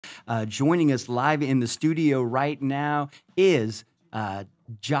Joining us live in the studio right now is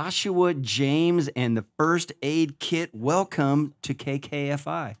Joshua James and the First Aid Kit. Welcome to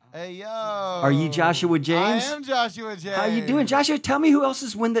KKFI. Hey, yo. Are you Joshua James? I am Joshua James. How you doing, Joshua? Tell me who else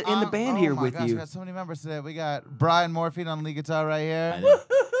is in the band here with gosh, you. We got so many members today. We got Brian Morphine on lead guitar right here.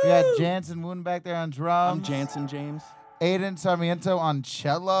 We got Jansen Woon back there on drums. I'm Jansen James. Aiden Sarmiento on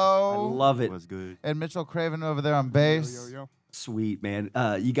cello. I love it. Was good. And Mitchell Craven over there on bass. Yo, yo, yo. Sweet, man.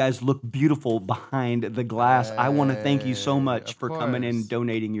 You guys look beautiful behind the glass. I want to thank you so much Of for coming in and course.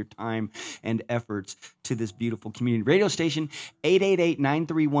 donating your time and efforts to this beautiful community radio station.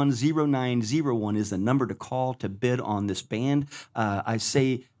 888-931-0901 is the number to call to bid on this band. I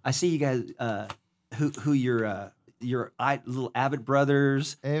see you guys who your little Abbott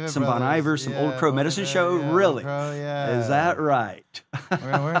brothers, Avid some Bon Brothers, Iver, some yeah, Old Crow Medicine Show. yeah, Really? Crow, yeah. Is that right?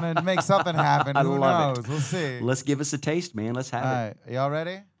 We're going to make something happen. I Who love knows? it. We'll see. Let's give us a taste, man. Let's have All it. right. Y'all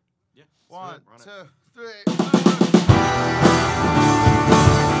ready? Yeah. 1, 2, 3.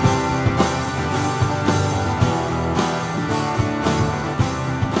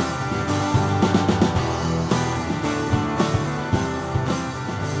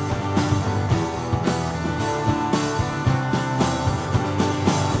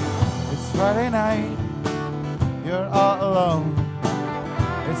 Friday night, you're all alone.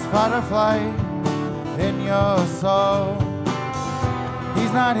 It's fight or flight in your soul.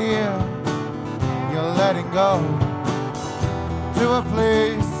 He's not here, you're letting go to a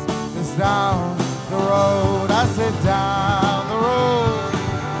place that's down the road. I said down the road,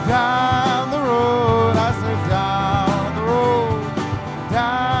 down the road. I said down the road,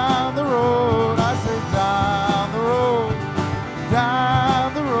 down the road. I said down the road,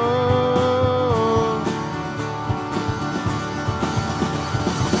 down the road.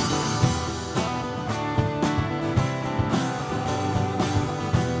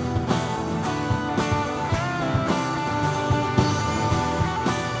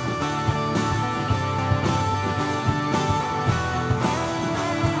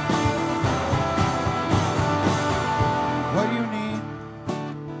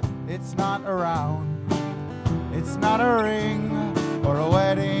 It's not around. It's not a ring or a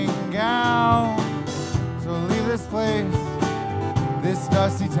wedding gown. So leave this place, this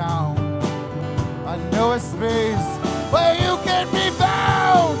dusty town. I know a space where you can be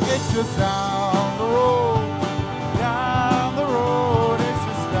found. It's just down the road, down the road. It's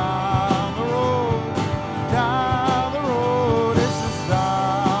just down the road, down the road. It's just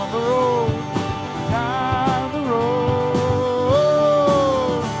down the road, down the road.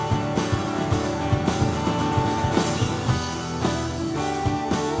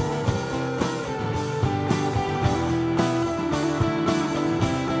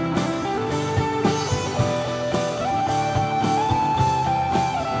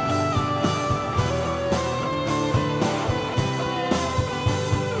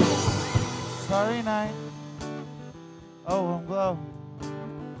 Starry night, oh, won't glow.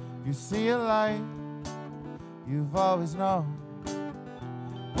 You see a light you've always known.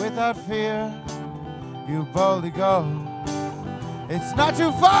 Without fear, you boldly go. It's not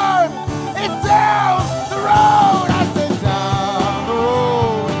too far, it's down the road. I said down the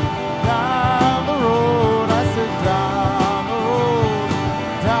road, down the road. I said down the road,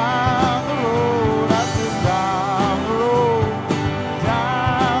 down the road. I said down the road,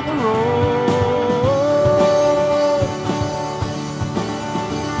 down the road.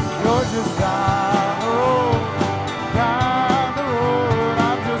 You're just down the road, down the road.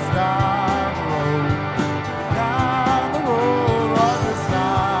 I'm just down the road, down the road. I'm just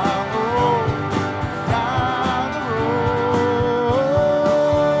down the road, down the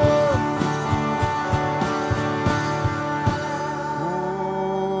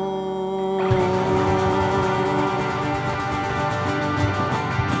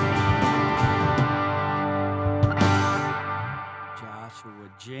Joshua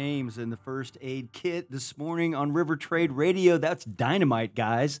James and the First Aid Kit this morning on River Trade Radio. That's dynamite,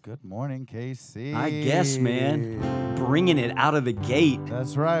 guys. Good morning, KC. I guess, man. Bringing it out of the gate.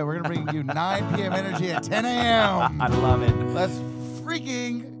 That's right. We're going to bring you 9 p.m. energy at 10 a.m. I love it. Let's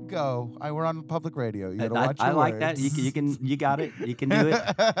freaking go. We're on public radio. You got to watch your I like that. You got it. You can do it.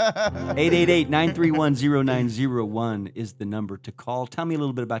 888-931-0901 is the number to call. Tell me a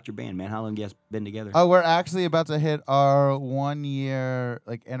little bit about your band, man. How long you guys been together? Oh, we're actually about to hit our 1 year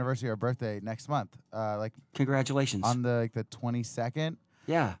anniversary or birthday next month. Congratulations. On the 22nd.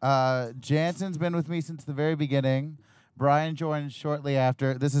 Yeah. Jansen's been with me since the very beginning. Brian joined shortly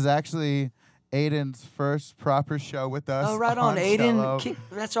after. This is actually Aiden's first proper show with us. Oh, right on, Aiden. Cello.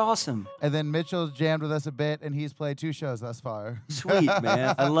 That's awesome. And then Mitchell's jammed with us a bit, and he's played 2 shows thus far. Sweet,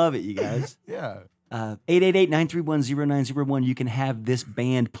 man. I love it, you guys. Yeah. 888-931-0901. You can have this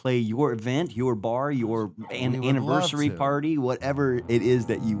band play your event, your bar, your anniversary party, whatever it is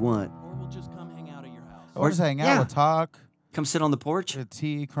that you want. Or we'll just come hang out at your house. Or just hang out, we'll talk. Come sit on the porch.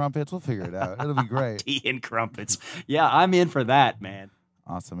 Tea, crumpets, we'll figure it out. It'll be great. Tea and crumpets. Yeah, I'm in for that, man.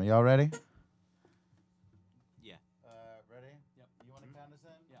 Awesome. Are y'all ready? Yeah. Ready? Yep. You want to count us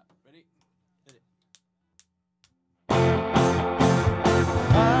in? Yeah. Ready? Hit it.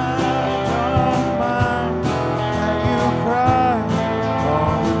 I don't mind that you cry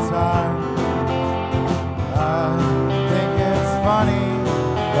all the time. I think it's funny,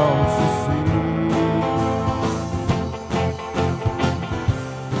 don't you see?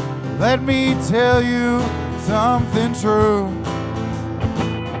 Let me tell you something true.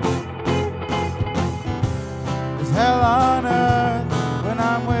 There's hell on earth when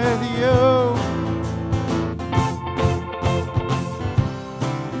I'm with you.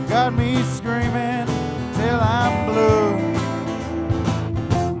 Got me screaming till I'm blue.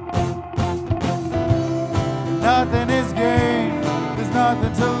 Nothing is gained, there's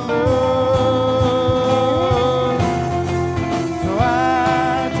nothing to lose. So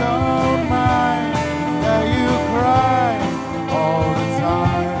I don't mind that you cry all the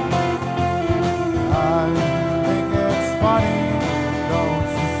time. I think it's funny, don't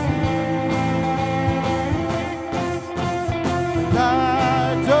you see? And I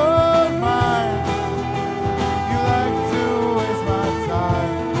don't mind. You like to waste my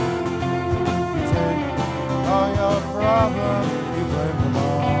time. You take all your problems, you blame them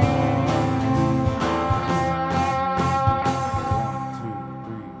on me. 1, 2,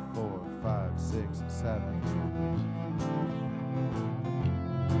 3, 4, 5, 6, 7.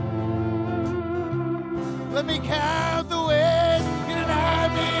 Let me count the ways you deny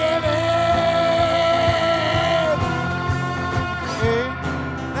me heaven. 8,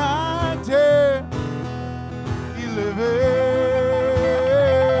 9, 10,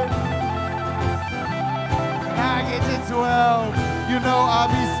 11. When I get to 12, you know I'll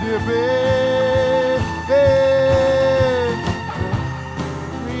be slipping.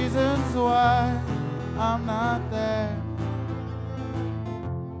 Reasons why I'm not there.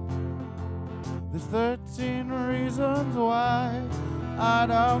 There's 13 reasons why I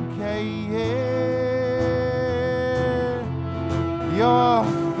don't care. You're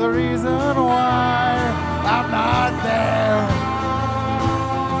the reason why I'm not there.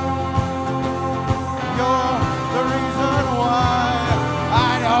 You're the reason why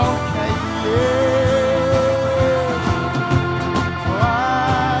I don't care. So I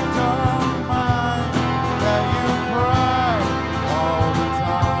don't mind that you cry all the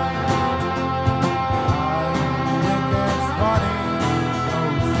time. I think it's funny,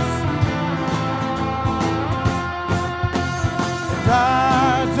 don't you see? And I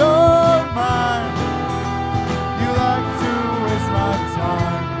don't mind. You like to waste my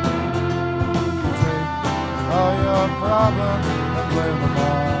time. You take all your problems and blame them on me.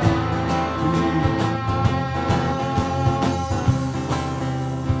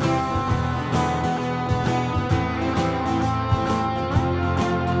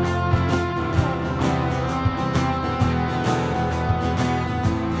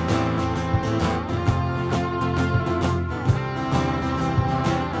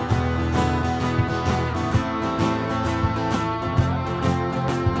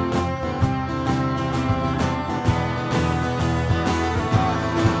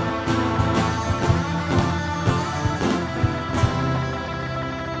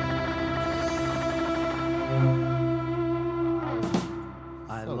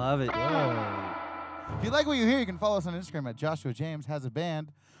 I love it. If you like what you hear, you can follow us on Instagram at Joshua James Has a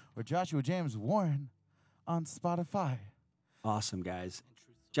Band or Joshua James Warren on Spotify. Awesome, guys.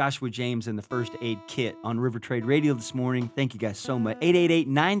 Joshua James and the First Aid Kit on River Trade Radio this morning. Thank you guys so much.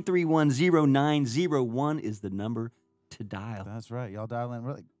 888-931-0901 is the number to dial. That's right. Y'all dial in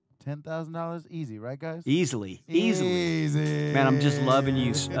really $10,000 easy, right, guys? Easily. Easy. Man, I'm just loving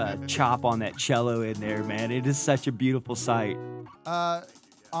you chop on that cello in there, man. It is such a beautiful sight.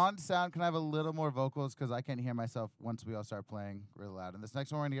 On sound, can I have a little more vocals? Because I can't hear myself once we all start playing really loud. And this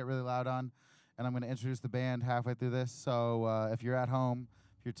next one we're going to get really loud on, and I'm going to introduce the band halfway through this. So if you're at home,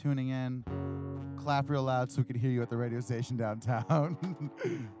 if you're tuning in, clap real loud so we can hear you at the radio station downtown. Are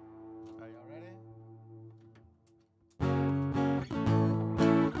y'all ready?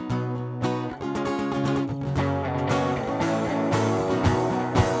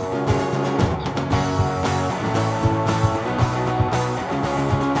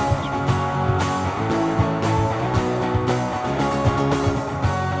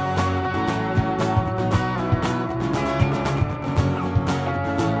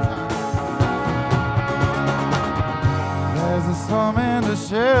 storm in the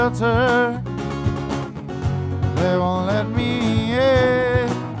shelter. They won't let me in.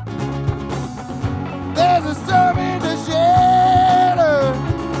 There's a storm in the shelter.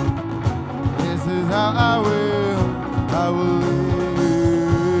 This is how I will live.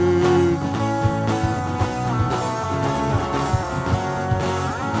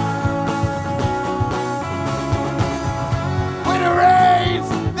 When it rains,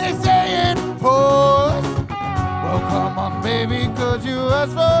 they say it pours. Well, come on, baby, could you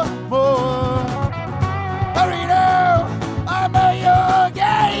ask for more? Hurry now, I'm a young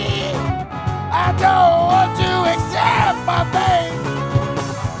guy. I don't want to accept my fate.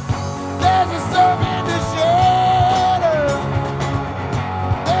 There's a storm in the shelter.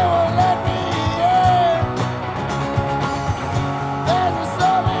 They won't let me in. There's a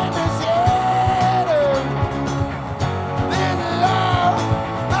storm in the shelter. This is all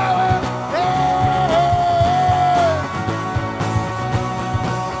I will have.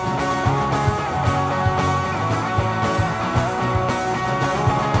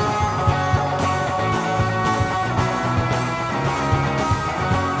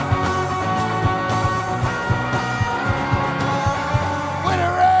 When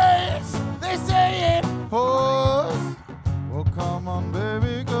it rains, they say it pours. Well, come on,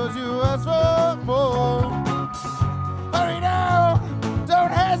 baby, 'cause you asked for more. Hurry now,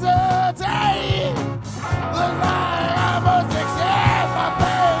 don't hesitate. Looks like I must accept my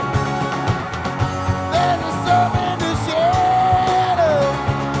fate. There's a storm in the shelter.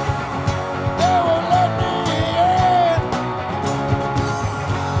 They won't let me in.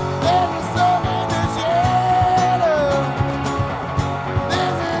 There's a storm in the shelter.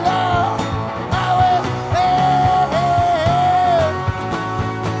 This is all I will have.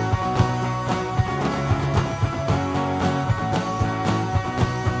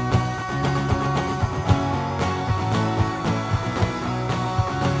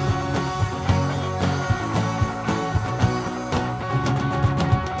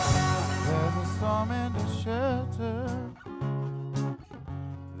 There's a storm in the shelter.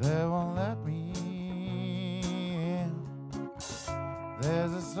 They won't let me in.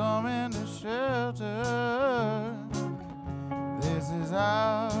 There's a storm in the shelter. This is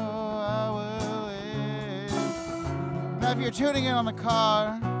how I will live. Now, if you're tuning in on the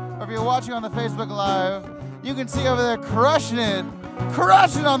car, or if you're watching on the Facebook Live, you can see over there crushing it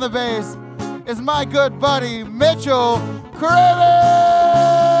on the bass is my good buddy Mitchell Craven.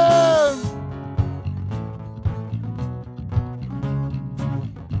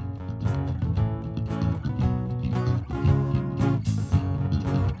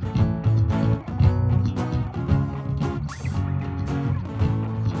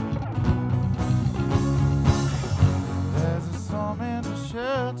 There's a storm in the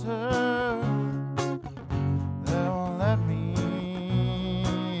shelter. They won't let me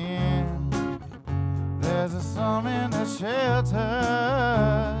in. There's a storm in the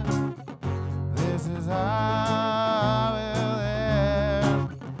shelter. This is how I will end.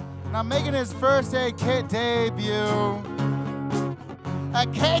 Now making his first aid kit debut at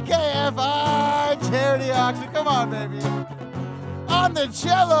KKFI charity auction. Come on, baby. On the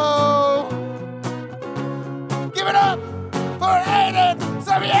cello. Give it up for Aiden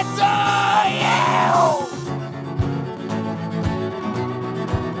Sarmiento! Yeah!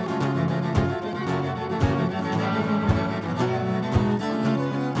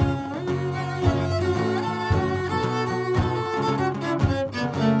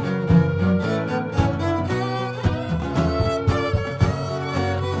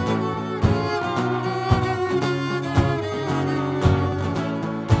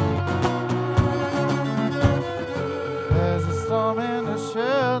 There's a storm in the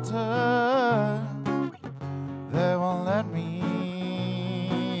shelter. They won't let me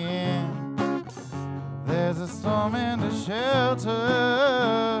in. There's a storm in the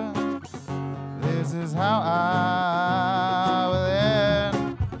shelter. This is how I will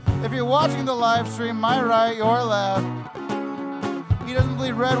end. If you're watching the live stream, my right, your left, he doesn't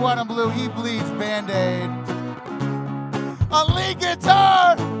bleed red, white, and blue. He bleeds Band-Aid. On lead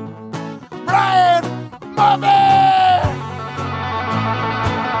guitar, Brian Muffin!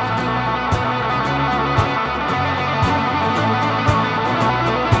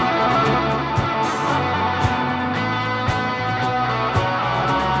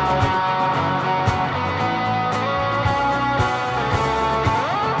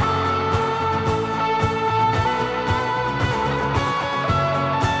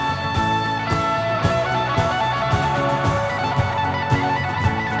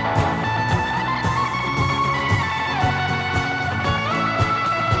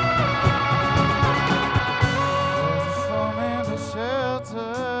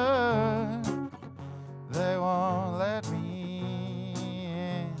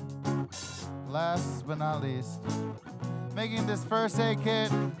 not least, making this first aid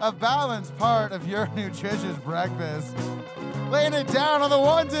kit a balanced part of your nutritious breakfast. Laying it down on the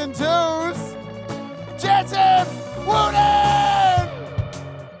ones and twos, Jensen Wooten!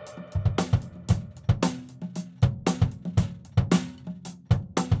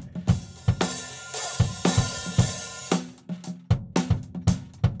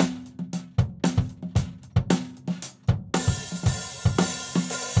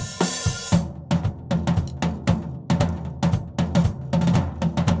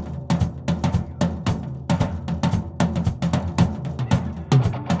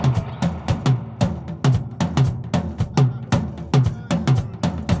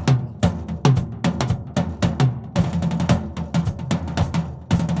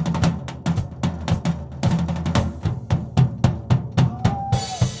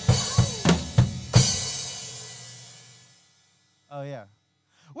 Oh, yeah.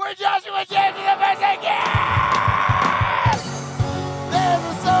 We're Joshua James in the first again! There's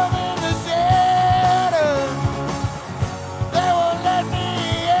a sun in the shadows. They won't let me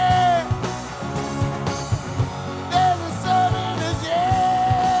in. There's a sun in the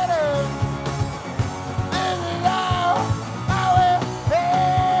shadows. This is all I will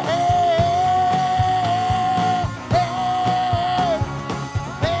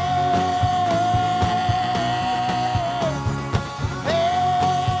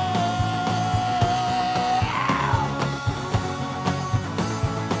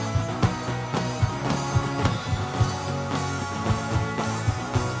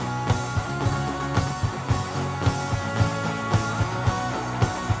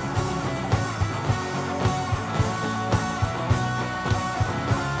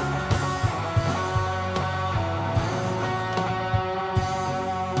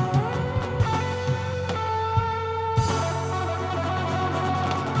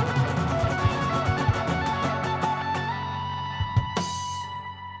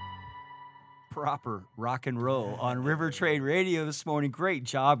Proper rock and roll on River Trade Radio this morning. Great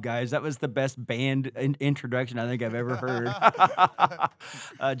job, guys. That was the best band introduction I think I've ever heard.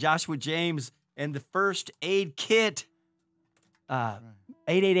 Joshua James and the first aid kit.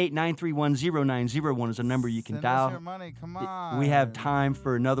 888-931-0901 is a number you can Send dial. us your money. Come on. We have time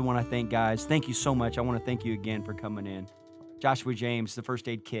for another one, I think, guys. Thank you so much. I want to thank you again for coming in. Joshua James, the first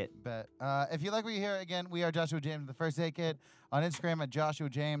aid kit. Bet. If you like what you hear, again, we are Joshua James, the first aid kit. On Instagram at Joshua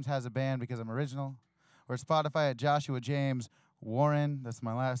James has a band because I'm original. Or Spotify at Joshua James Warren. That's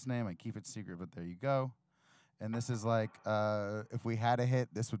my last name. I keep it secret, but there you go. And this is like, if we had a hit,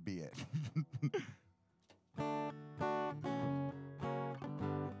 this would be it.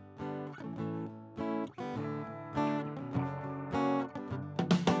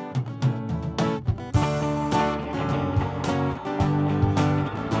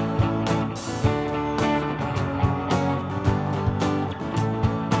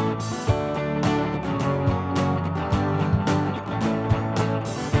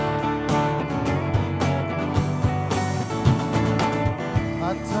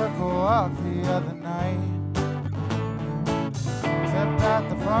 I took a walk the other night, stepped out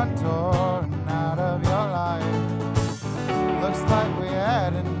the front door and out of your life. Looks like we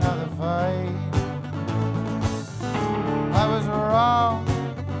had another fight. I was wrong,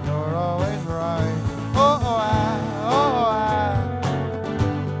 you're always right.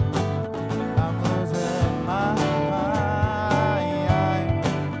 I'm losing my mind.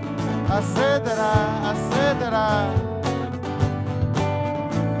 I said that I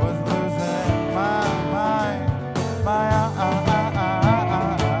was losing my mind,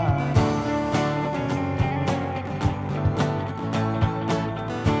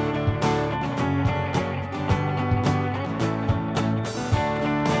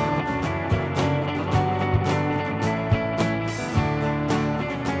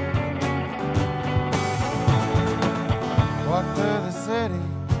 Walked through the city,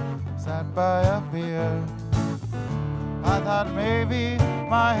 sat by a beer. I thought maybe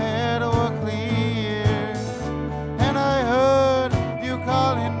my head would clear, and I heard you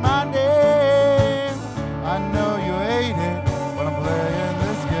calling my name. I know you hate it when I'm playing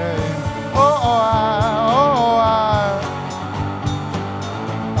this game.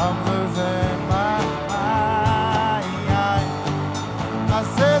 I'm losing my mind. I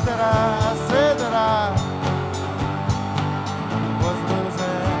said that I was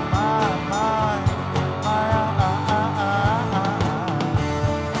losing my mind.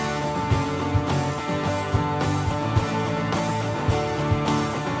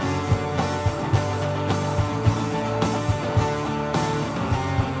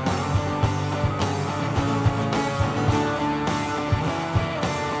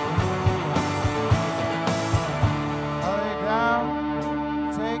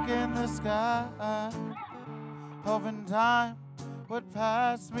 sky, hoping time would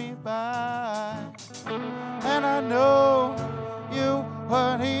pass me by. And I know you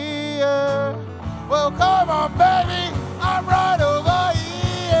weren't here. Well, come on, baby, I'm right over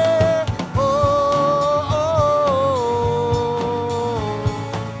here. Oh, oh,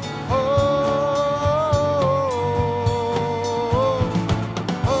 oh, oh,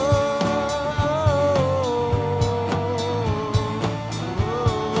 oh,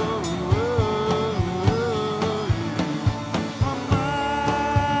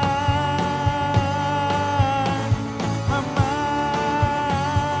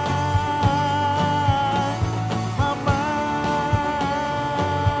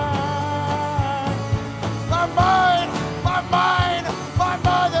 my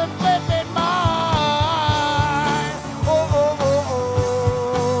mother flipping mine. Oh, oh, oh,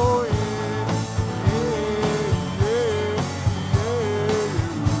 oh, yeah,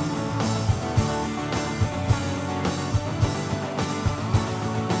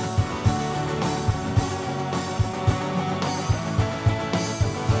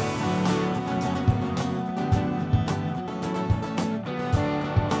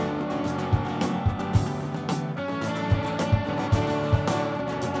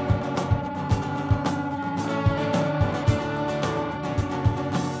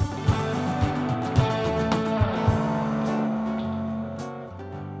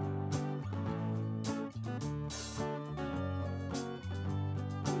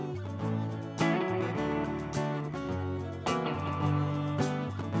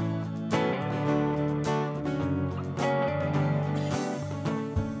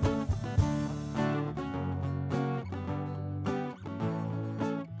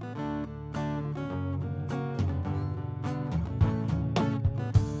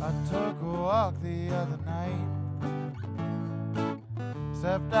 I took a walk the other night,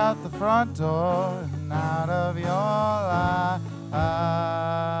 stepped out the front door and out of your life.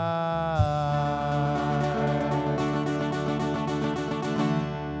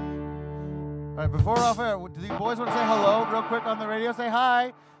 All right, before we're off air, do you boys want to say hello real quick on the radio? Say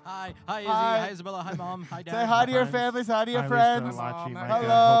hi. Hi, hi, Izzy. Hi. Hi, Isabella. Hi, Mom. Hi, Dad. Say hi to your friends. families. Hi to your Hi, friends. Lisa, Lachi, Micah.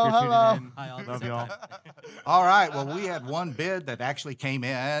 Hello, Hope you're hello. tuning in. Hi, all. Love y'all. All right. Well, we had one bid that actually came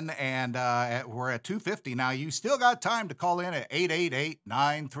in, and we're at 250 now. You still got time to call in at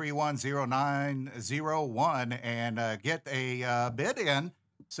 888-931-0901 and get a bid in.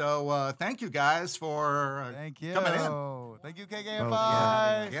 So thank you guys for Thank you. coming in. Thank you,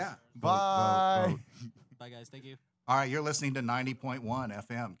 KKFI. Yeah. Bye. Vote. Bye, guys. Thank you. All right. You're listening to 90.1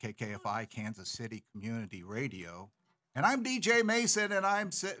 FM, KKFI, Kansas City Community Radio. And I'm DJ Mason, and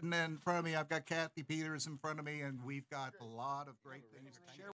I'm sitting in front of me. I've got Kathy Peters in front of me, and we've got a lot of great things to share.